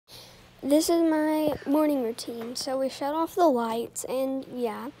this is my morning routine. So we shut off the lights and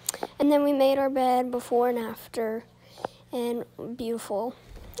then we made our bed before and after, and beautiful.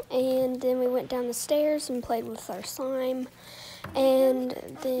 And then we went down the stairs and played with our slime, and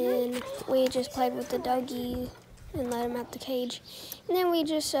then we just played with the doggy and let him out the cage, and then we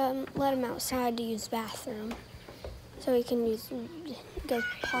just let him outside to use the bathroom so he can go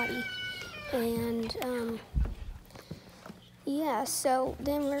potty. And so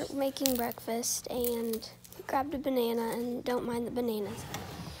then we're making breakfast and grabbed a banana, and don't mind the bananas.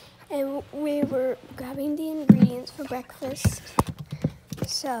 And we were grabbing the ingredients for breakfast.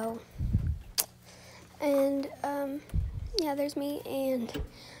 So, and there's me, and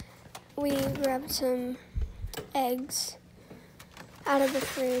we grabbed some eggs out of the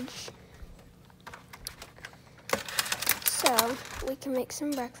fridge so we can make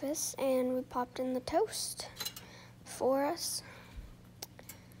some breakfast, and we popped in the toast for us.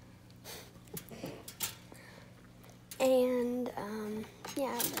 And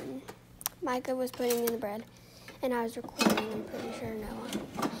then Micah was putting in the bread, and I was recording, I'm pretty sure, Noah.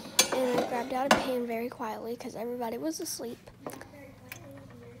 And I grabbed out a pan very quietly because everybody was asleep.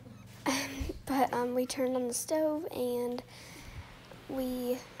 But we turned on the stove, and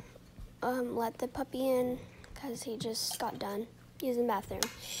we let the puppy in because he just got done using the bathroom.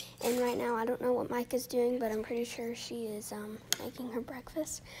 And right now, I don't know what Micah's doing, but I'm pretty sure she is making her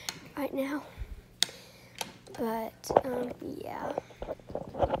breakfast right now. But,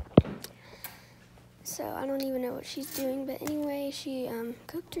 So I don't even know what she's doing, but anyway, she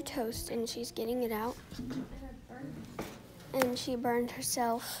cooked her toast, and she's getting it out. And she burned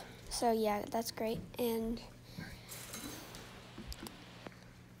herself, so yeah, that's great. And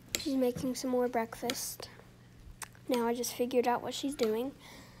she's making some more breakfast. Now I just figured out what she's doing.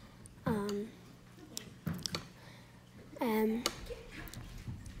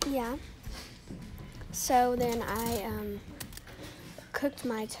 So then I cooked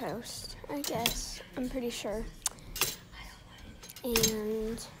my toast, I guess. I'm pretty sure.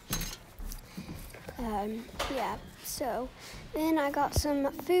 And so then I got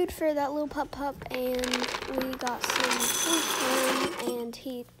some food for that little pup, and we got some food for him, and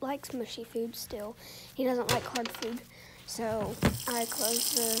he likes mushy food still. He doesn't like hard food. So I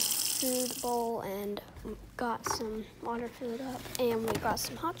closed the food bowl and got some water filled up, and we got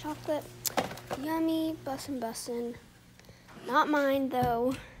some hot chocolate. Yummy, bussin'. Not mine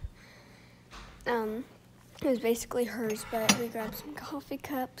though. It was basically hers, but we grabbed some coffee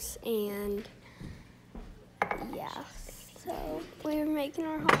cups, and so we were making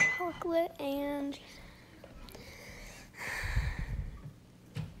our hot chocolate, and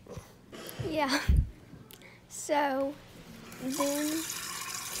so then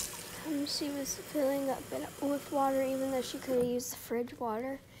she was filling up it with water, even though she could have used the fridge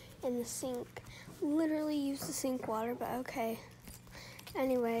water in the sink. Literally used the sink water, but okay.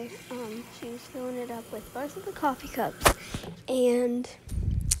 Anyway, she was filling it up with both of the coffee cups, and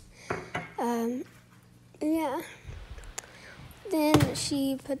then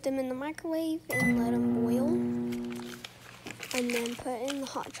she put them in the microwave and let them boil, and then put in the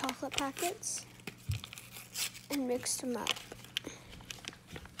hot chocolate packets and mixed them up.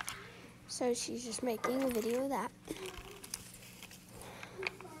 So she's just making a video of that.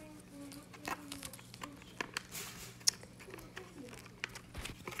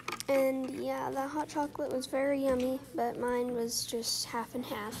 And that hot chocolate was very yummy, but mine was just half and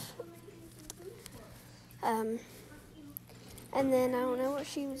half. And then I don't know what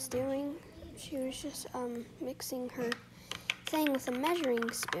she was doing. She was just mixing her thing with a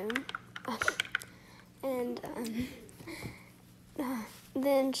measuring spoon. And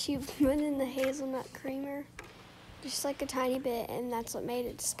then she put in the hazelnut creamer, just like a tiny bit, and that's what made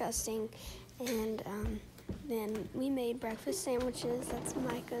it disgusting. And then we made breakfast sandwiches. That's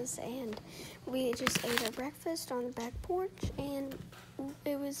Micah's, and we just ate our breakfast on the back porch, and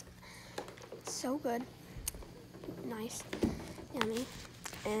it was so good. Nice. Yummy.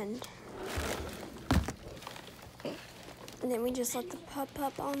 And then we just let the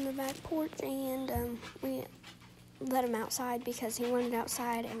pup on the back porch, and we let him outside because he wanted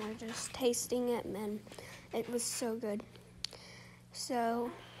outside, and we're just tasting it, and it was so good.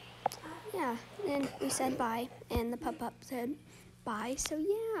 So then we said bye, and the pup said bye. So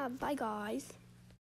bye guys.